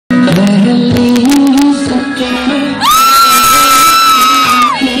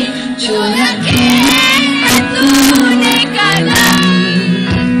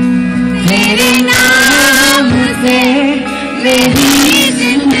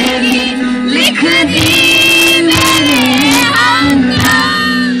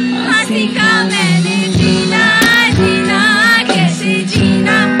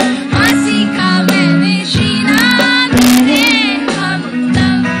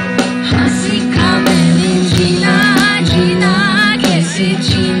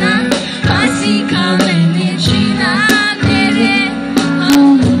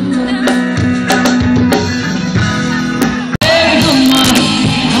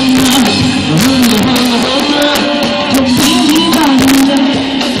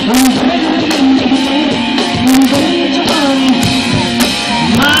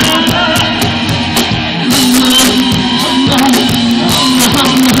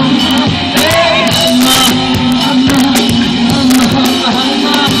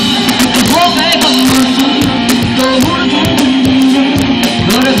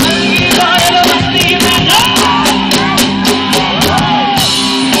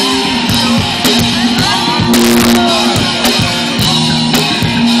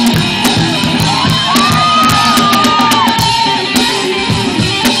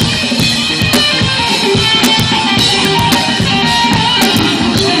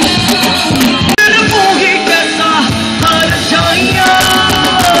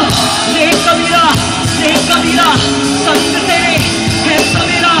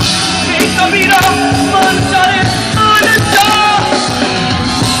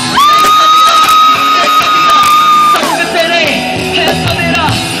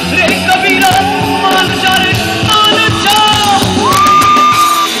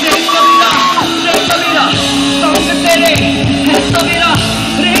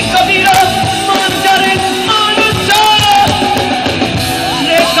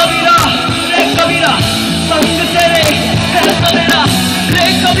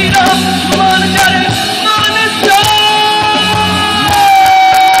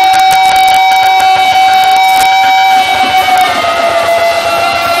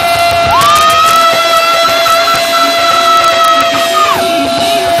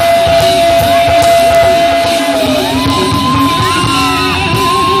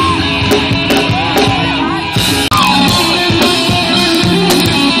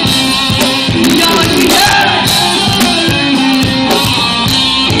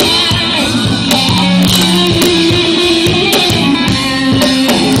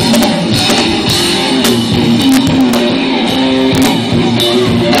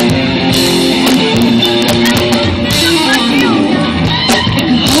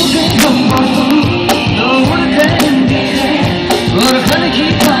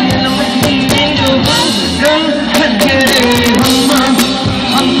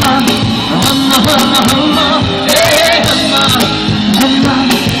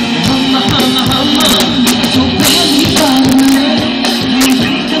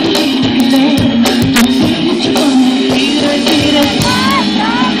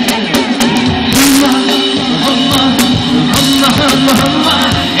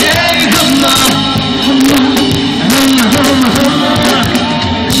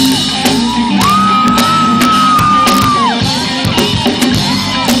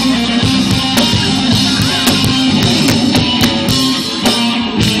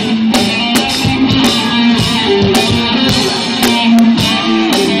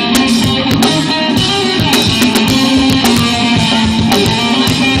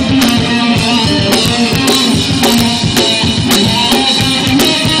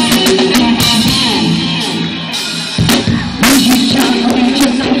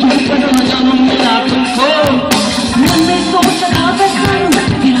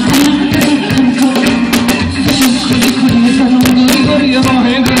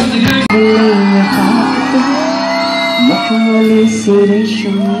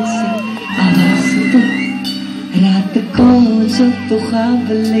तो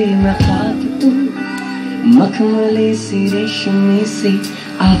ख्वाब ले मैं ख्वाब तो मखमली सी रेशमी सी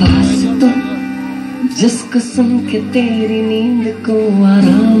आवाज तो जिसको सुन के तेरी नींद को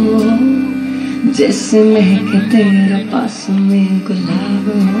आराम हो, जैसे महके तेरे पास में गुलाब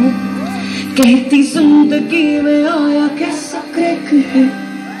हो। कहती जिंदगी में आया कैसा क्रैक है,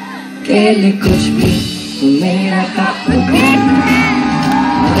 कह ले कुछ भी तू मेरा काप है।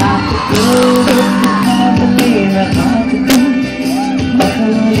 रात को ख्वाब ले मैं ख्वाब तो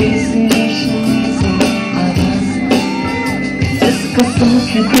मखमली सी रेशमी सी आवाज जिसको सुन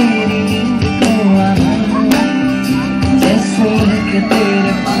के तेरी नींद को आराम हो, जैसे महके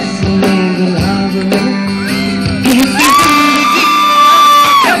तेरे पास सांसों में गुलाब में कहती जिंदगी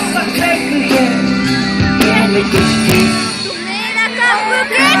कैसा क्रेक है, कहने कुछ भी मेरा कब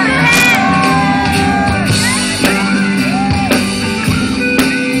क्रेक है।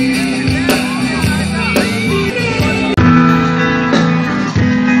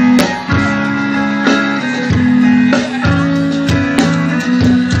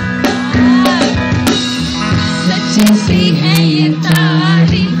 जैसी है ये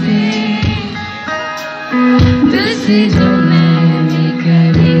तारीफें दिल से जो मैंने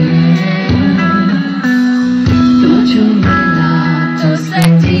करी है, तू जो मिला तो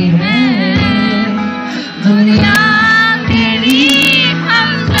सजी है दुनिया तेरी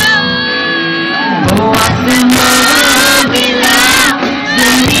हमदम। वो आसमां मिला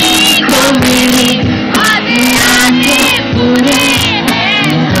ज़मीन को मेरी आधे आधे पूरे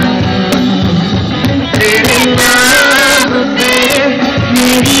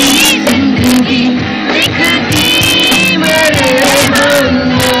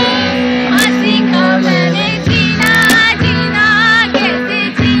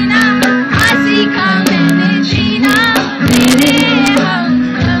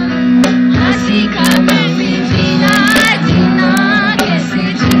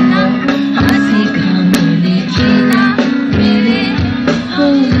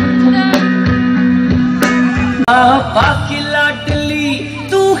बाकी लाडली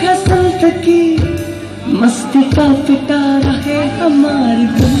तू है संत की, मस्ती का पिटारा है हमारी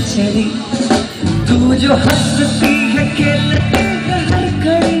गुलछड़ी। तू जो हंसती है खेलती है हर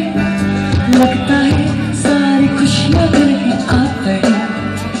घड़ी, लगता है सारी खुशियाँ घर में आ गई।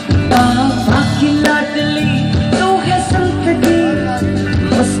 बाकी लाडली तू है संत की,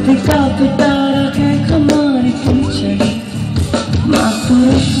 मस्ती का पिटारा है हमारी गुलछड़ी। माँ तू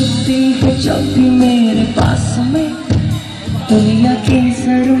रुकती है जब भी मेरे पास में, दुनिया की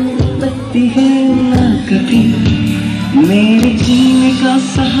जरूरत लगती है ना कभी। मेरे जीने का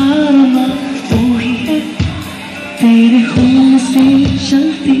सहारा माँ तू ही है, तेरे खून से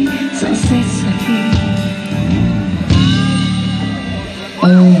चलती सांसें सही। ओ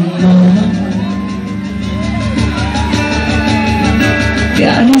माँ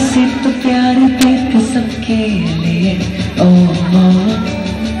प्यारे से तो प्यारे देख सबके लिए। ओ माँ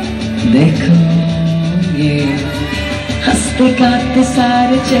देखो ये हंसते गाते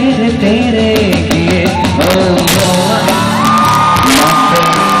सारे चेहरे तेरे किए। ओ माँ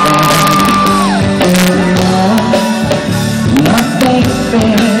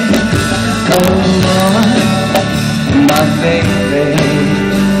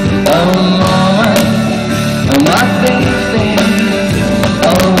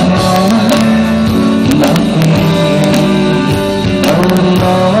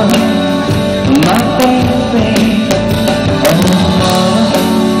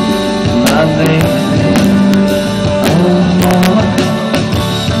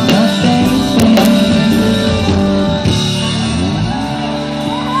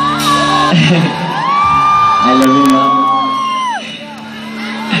I love you माँ।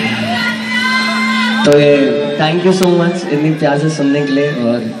 तो ये थैंक यू सो मच इतनी प्यार से सुनने के लिए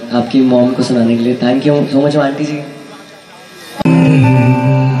और आपकी मॉम को सुनाने के लिए। Thank you so much aunty जी।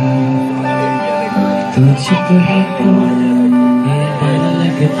 तो चुप है तो ये डर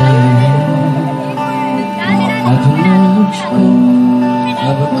लगता है, अब ना मुझको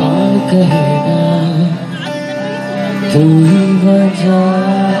अब कौन कहेगा, तू ही वजह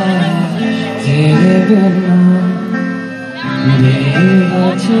तेरे बिना मेरी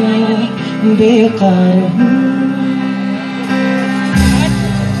वजह बेकार हूँ।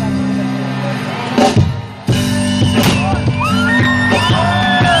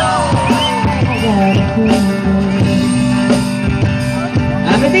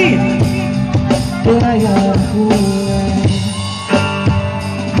 Amity, तेरा यार हूँ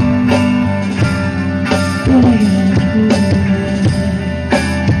तेरा यार हूँ।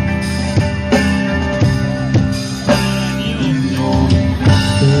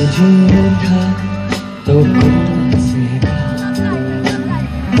 तू जो था तो कौन हंसेगा,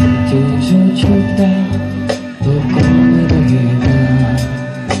 तू जो छूटा तो कौन रहेगा,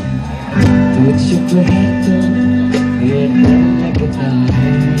 तू चुप है तो ये डर लगता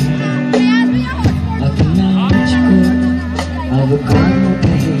है, अपना मुझको अब कौन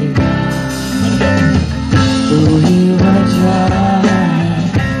कहेगा, तू ही वजह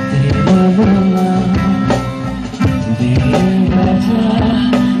तेरा बोला बेवजह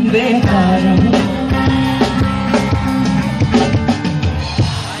बेकार हूँ।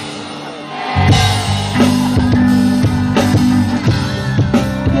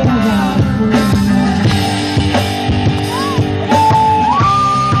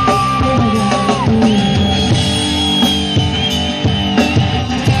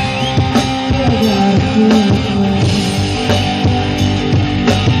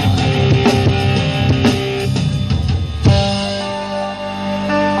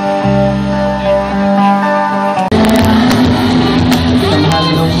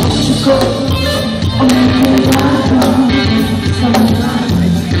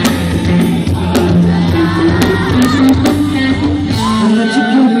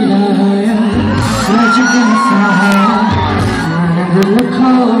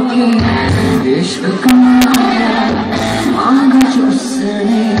 इश्क कमाया मांगा जो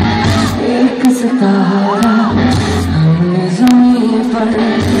उसने एक सितारा हमने ज़मीन पर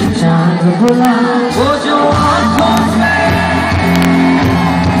चांद बुला वो जो आँखों से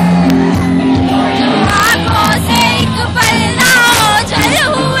एक पल ना ओझल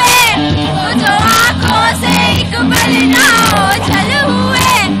हुए, वो जो आँखों से एक पल ना ओझल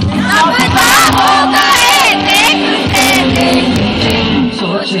हुए, अब तो हो गए देखते देखते।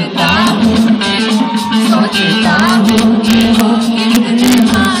 सोचता हूँ कि वो कितने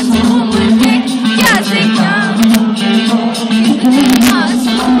मासूम थे, क्या से क्या कितने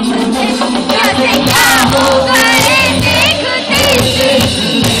मासूम थे, क्या से क्या हो गए देखते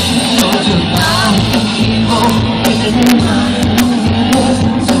देखते। सोचता हूँ कि वो कितने मासूम थे,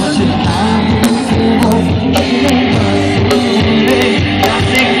 सोचता हूँ कि वो कितने मासूम थे, क्या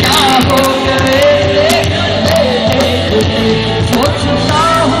से क्या हो गए देखते देखते। सोचता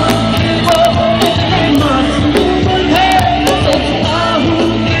हूँ कि वो कितने मासूम थे, सोचता हूँ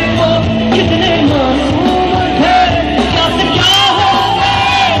कि वो कितने मासूम थे, क्या से क्या हो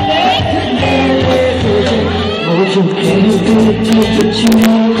गए देखते देखते। वो जो कहते थे कुछ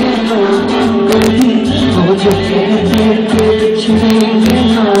नहीं कभी, वो जो कहते थे कुछ नहीं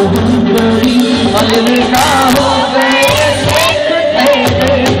कभी, अलविदा हो गए देखते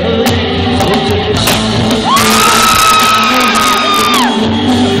देखते।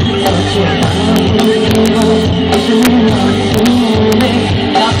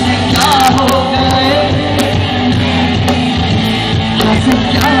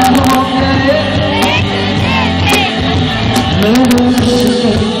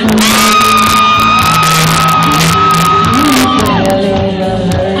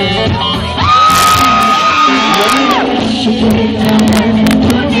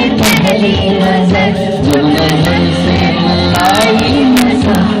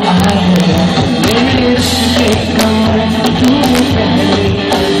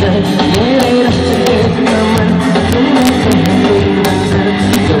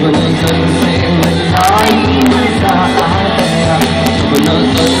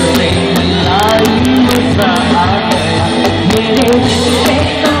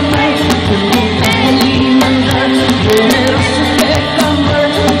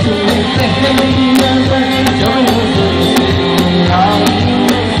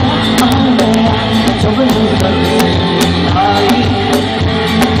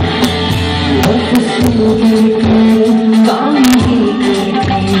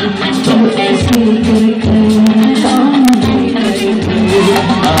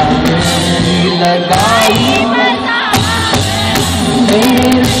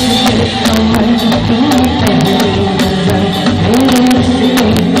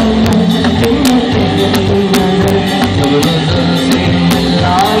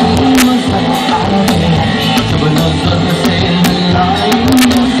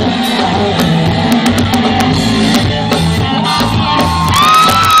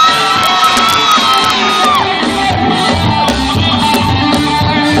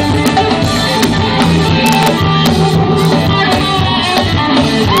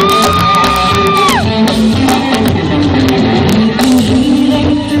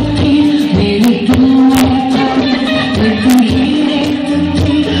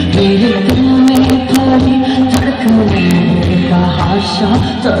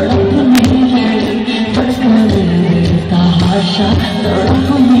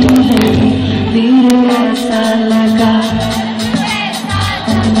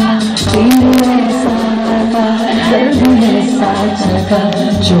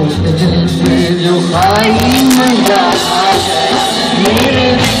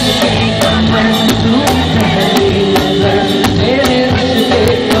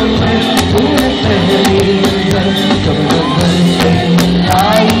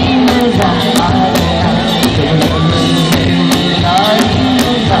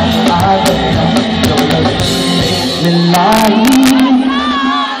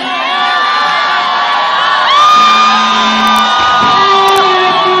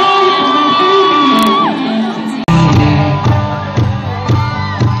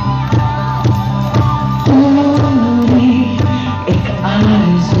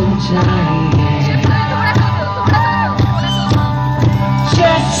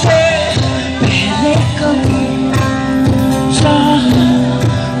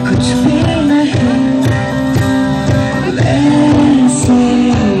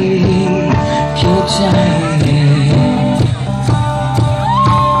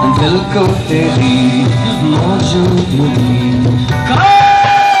 दिल को तेरी मौजूदगी का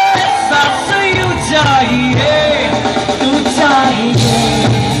एहसास यूं चाहिए, तू चाहिए,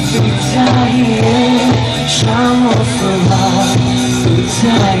 तू चाहिए।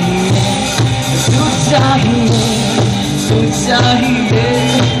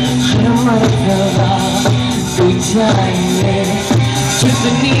 चाहिए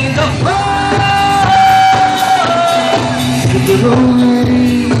जितनी दफा रो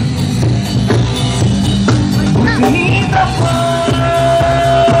मेरी उतनी दफा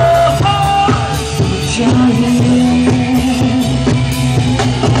चाहिए।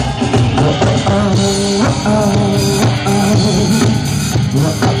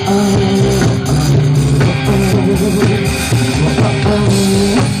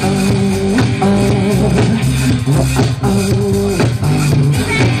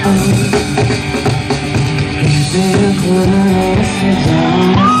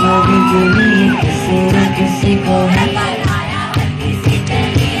 किसी को है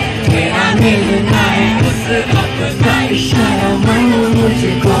तेरा मिलना है उसका इशारा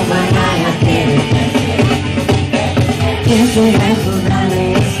मुझको बनाया तेरे कैसे है खुदा ने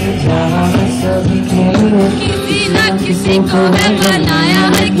इस जहां सभी के लिए किसी न किसी को है बनाया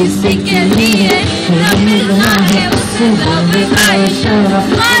है किसी के लिए मिलना है उसका इशारा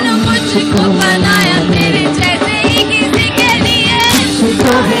मानो मुझको बनाया तेरे जैसे ही किसी के लिए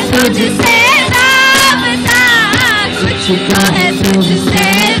तो है तुझसे राबता कुछ का है तुझसे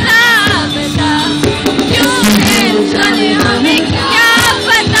राबता क्यों है जाने हमें क्या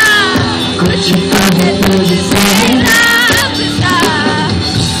पता कुछ का है तुझसे राबता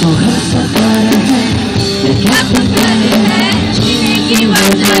सुबह सफर है क्या फिक्र है जीने की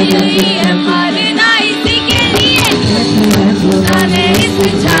वजह यही है मरना इसी के लिए खुदा ने इस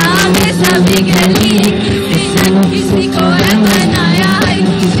जहां में सभी के लिए किसी न किसी को है बनाया है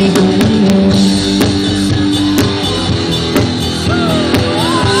किसी को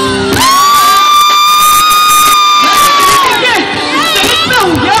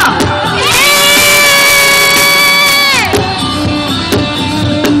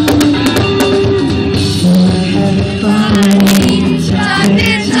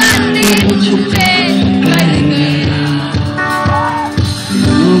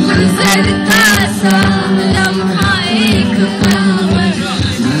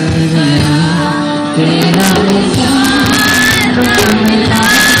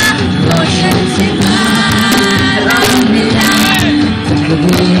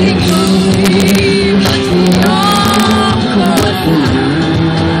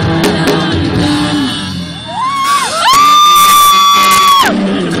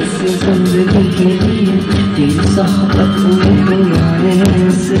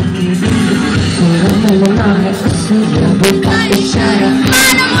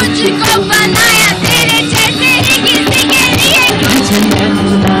मुझको बनाया तेरे जैसे ही किसी के लिए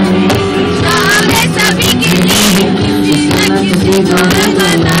सभी के लिए किसी न किसी को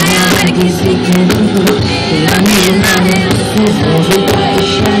बनाया हर किसी के लिए मिलना है उसका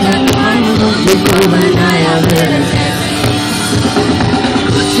इशारा मुझको बनाया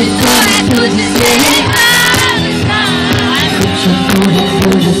कुछ तो है तुझसे कुछ तो है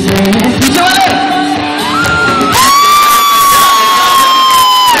तुझसे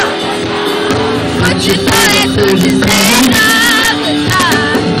कुछ तो है तुझसे राबता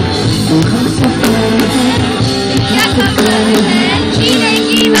क्या खबर है जीने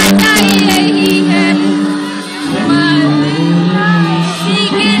की वजह यही है मरना इसी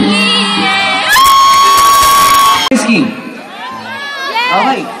के लिए। इसकी हाँ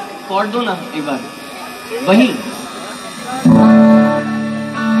भाई कॉर्ड दो ना एक बार वही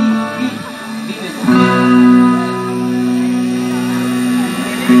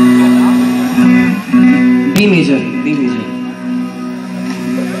डी मेजर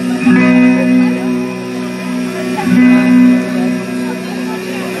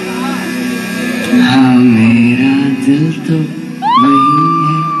हाँ मेरा दिल तो वही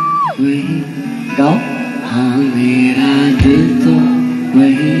है वही गाओ हाँ मेरा दिल तो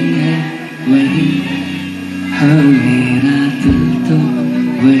वही है वही हाँ मेरा दिल तो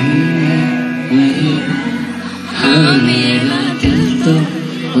वही है वही हाँ मेरा दिल तो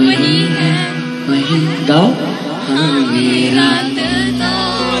वही है वही गाओ हाँ मेरा दिल तो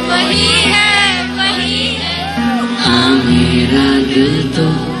वही है वही है हाँ मेरा दिल तो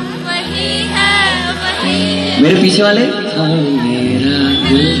वही है वही है। मेरे पीछे वाले हाँ मेरा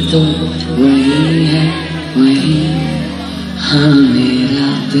दिल तो वही है वही हाँ मेरा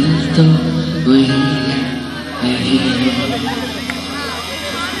दिल तो वही है वही।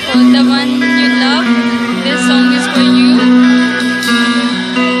 For the one you love, this song is for you.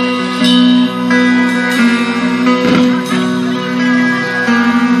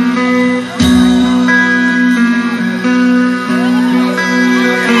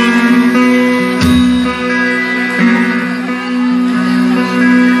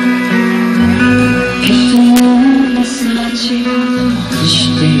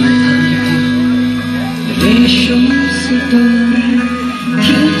 रिश्ते रेशम से डोरी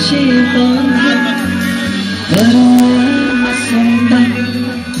खींचे बांधे पर मैं सोता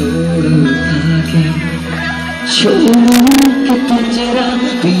तोड़ धागे छोड़ के पिंजरा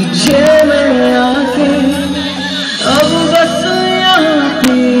पीछे में आके अब बस यहाँ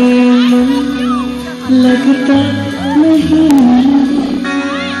पे लगता नहीं।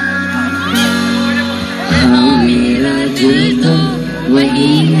 हाँ मेरा दिल तो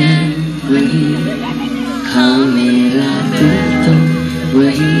वही है वही, हाँ मेरा दिल तो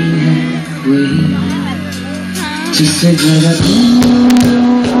वही है वही जिसे जरा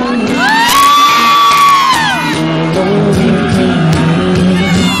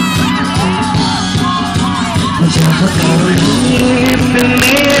जहाँ सोता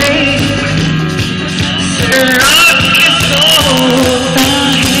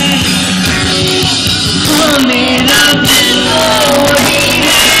है। हाँ मेरा दिल तो वही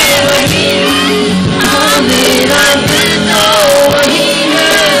है वही, हाँ मेरा दिल तो वही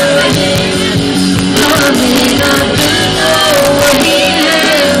है वही, हाँ मेरा दिल तो वही है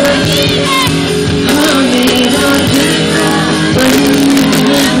वही, हाँ मेरा दिल तो वही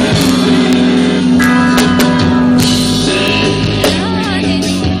है।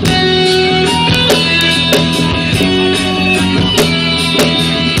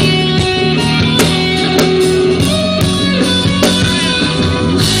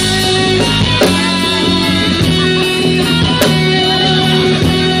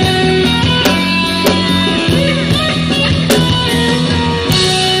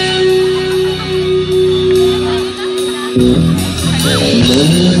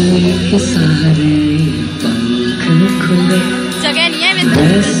 के सहारे पंख खुले जगह नहीं है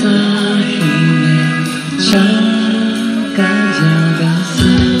वैसा ही मैं जागा जागा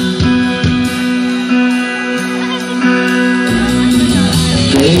सा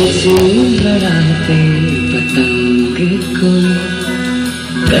कैसे लड़ाते पतंग को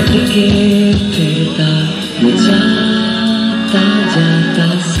कट के फिरता मैं जाता जाता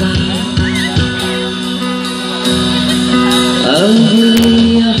सा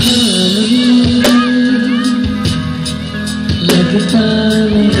लगता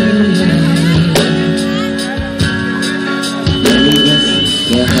नहीं बस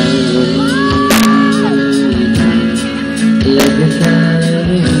यहाँ लगता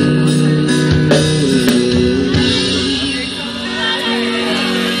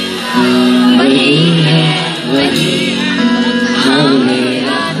वही है वही, हाँ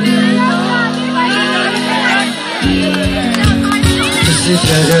मेरा किसी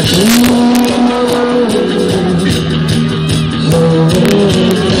जगह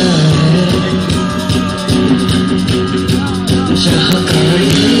जहाँ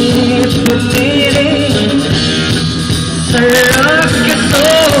तेरे सड़क के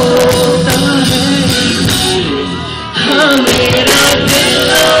सोता है। हाँ मेरा दिल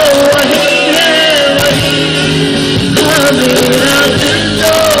वही है वही, हाँ मेरा दिल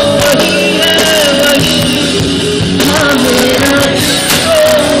वही है वही, हाँ मेरा दिल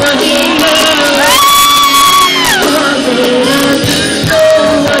वही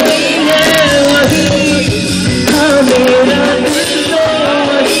है वही, हाँ मेरा दिल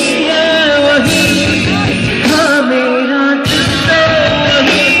वही है वही,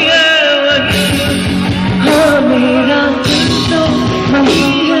 हाँ मेरा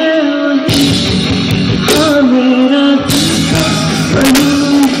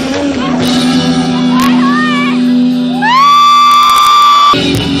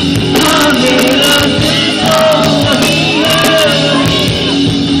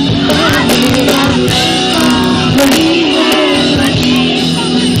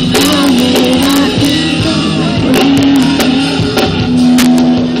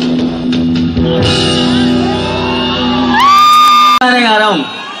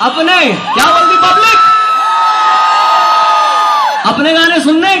अपने क्या बोलती पब्लिक, अपने गाने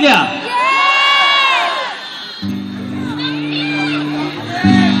सुनने हैं क्या?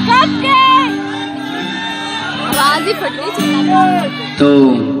 आवाज ही फट रही। तो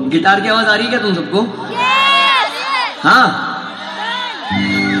गिटार की आवाज आ रही है क्या तुम सबको? हाँ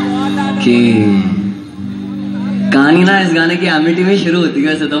कि कहानी ना इस गाने की एमिटी में शुरू होती है।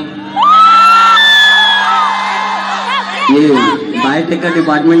 वैसे तो ये बायोटेक का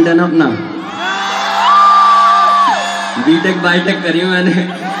डिपार्टमेंट है ना अपना, बीटेक बायोटेक करी हूँ मैंने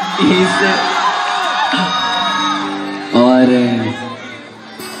इससे। और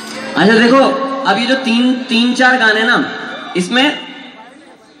अच्छा देखो, अब ये जो तीन चार गाने ना, इसमें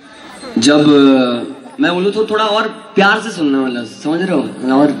जब मैं बोलूँ तो थोड़ा और प्यार से सुनना, मतलब समझ रहे हो,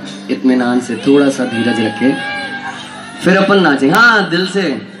 और इत्मीनान से थोड़ा सा धीरज रखे फिर अपन नाचें। हाँ दिल से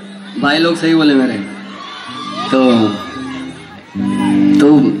भाई लोग सही बोले मेरे। तो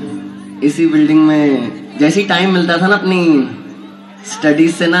इसी बिल्डिंग में जैसे ही टाइम मिलता था ना अपनी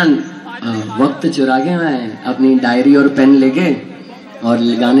स्टडीज से ना वक्त चुरा के मैं अपनी डायरी और पेन लेके और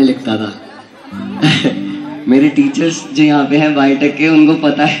गाने लिखता था। मेरे टीचर्स जो यहाँ पे हैं बायोटेक के, उनको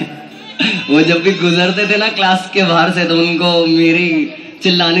पता है, वो जब भी गुजरते थे ना क्लास के बाहर से तो उनको मेरी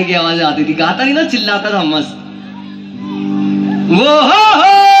चिल्लाने की आवाज आती थी। गाता नहीं ना, चिल्लाता था मस्त वो हो।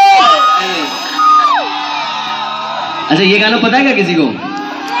 अच्छा ये गाना पता है क्या किसी को?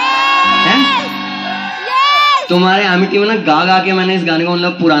 है? तुम्हारे अमिटी में ना गा गा के मैंने इस गाने को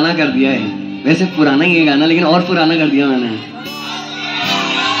मतलब पुराना कर दिया है। वैसे पुराना ही है गाना, लेकिन और पुराना कर दिया मैंने।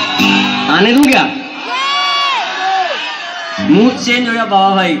 आने दूं क्या? मूड चेंज हो गया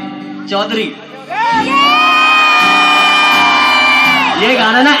बाबा भाई चौधरी। ये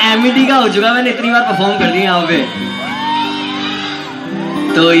गाना ना एमिटी का हो चुका, मैंने इतनी बार परफॉर्म कर दिया यहाँ पे।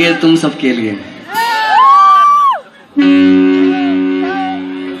 तो ये तुम सबके लिए।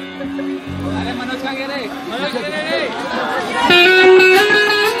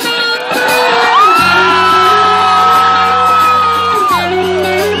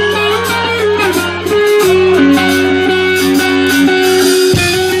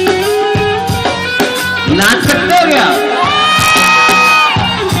 नाच सकते हो क्या?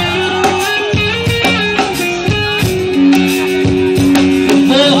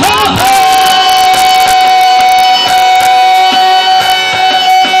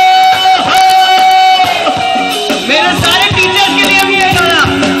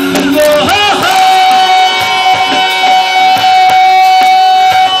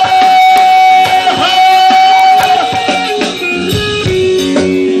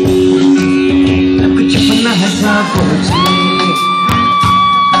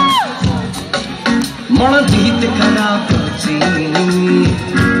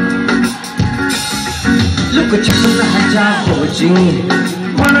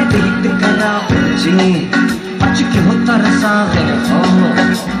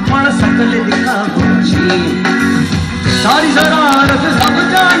 सारी शरारत सब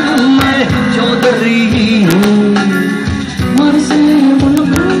जानू मैं चौधरी हूँ। मर से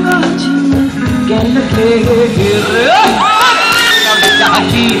बोलूंगा क्या लगे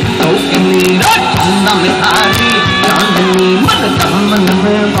चाची तो नम थारी चांदनी मन दामन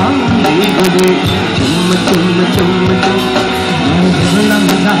में बांधी गुरे चुम चुम चुम चुम नम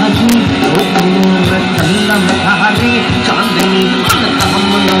थारी तो नम थारी चांदनी मन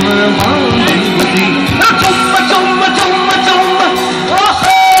दामन में बांधी गुरे चुम चुम चुम चुम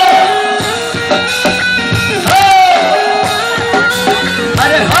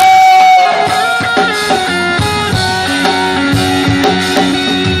अरे हो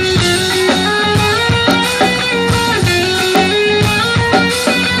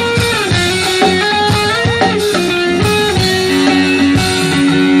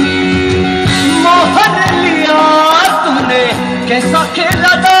कैसा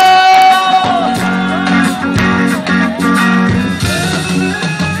खेला था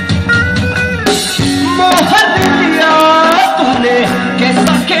मोहन लिया तूने,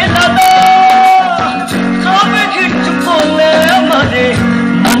 कैसा खेला था खाब खिंच बोले हमारे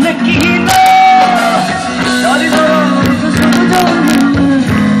मन की ना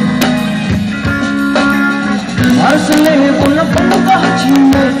हंसने बोला बनता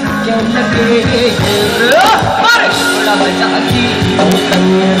जीने क्या लगे बड़ा मजा की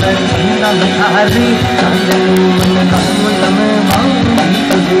ठंडा मखारी चांदनी मन दामन में बांधी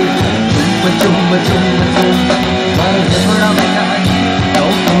तुझे चुम चुम चुम चुम बड़ा मजा की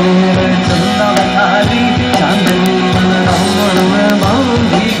ठंडा मखारी चांदनी मन दामन में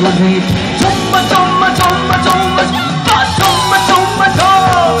बांधी तुझे चुम चुम चुम चुम चुम चुम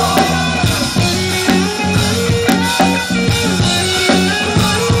चुम।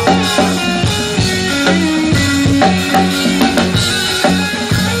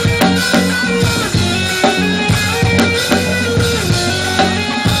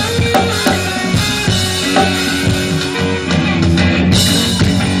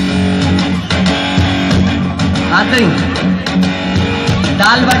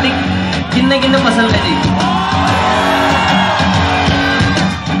 दाल बाटी किन्ने किन्ने पसंद है जी?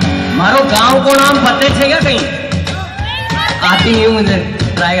 मारो गांव को नाम पते छे क्या कहीं? आती नहीं हूँ, मुझे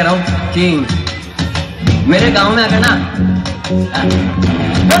ट्राई कर रहा हूँ कि मेरे गांव में आकर ना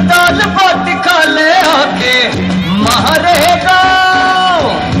दाल बाटी खा ले आके मारे गाँव।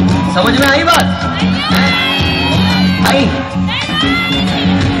 समझ में आई बात? आई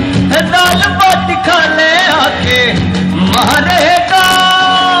दाल बाटी खा ले आके मारे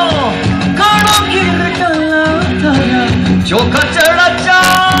चोखा चढ़ा चा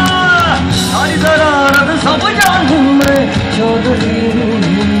सारी शरारत सब जा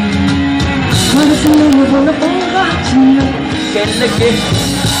खेल के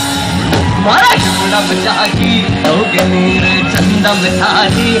मारा झूला बचाही लोगनी रे चंदा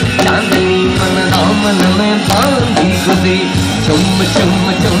मिठाई चांदनी मन दामन में बांधी गुदी चुम चुम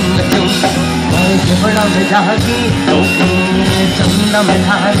चुम चुम मारा झूला बचाही लोगनी रे चंदा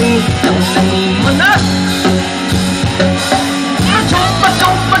मिठाई चांदनी मन चुम चुम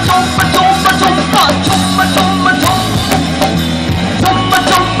चुम चुम चुम चुम चुम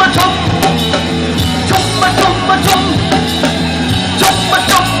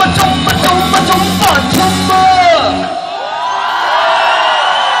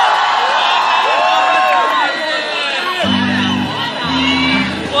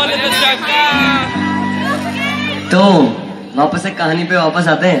तो वापस एक कहानी पे वापस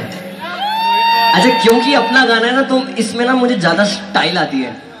आते हैं। अच्छा, क्योंकि अपना गाना है ना तो इसमें ना मुझे ज्यादा स्टाइल आती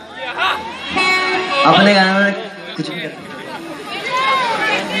है। अपने गाना में कुछ भी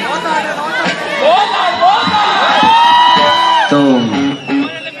तो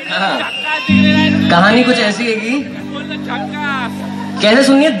हाँ, कहानी कुछ ऐसी है कि कैसे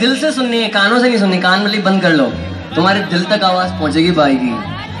सुननी है, दिल से सुननी है, कानों से नहीं सुननी। कान वाली बंद कर लो, तुम्हारे दिल तक आवाज पहुंचेगी भाई की।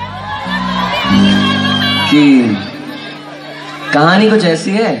 कि कहानी कुछ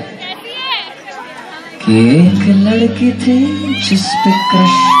ऐसी है कि एक लड़की थी जिस पे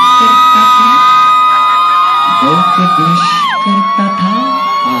क्रश करता था, वो के ब्लश करता था,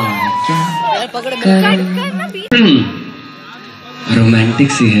 और क्या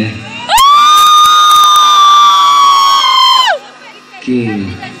रोमांटिक सी है कि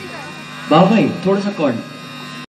बाबा भाई थोड़ा सा कॉर्ड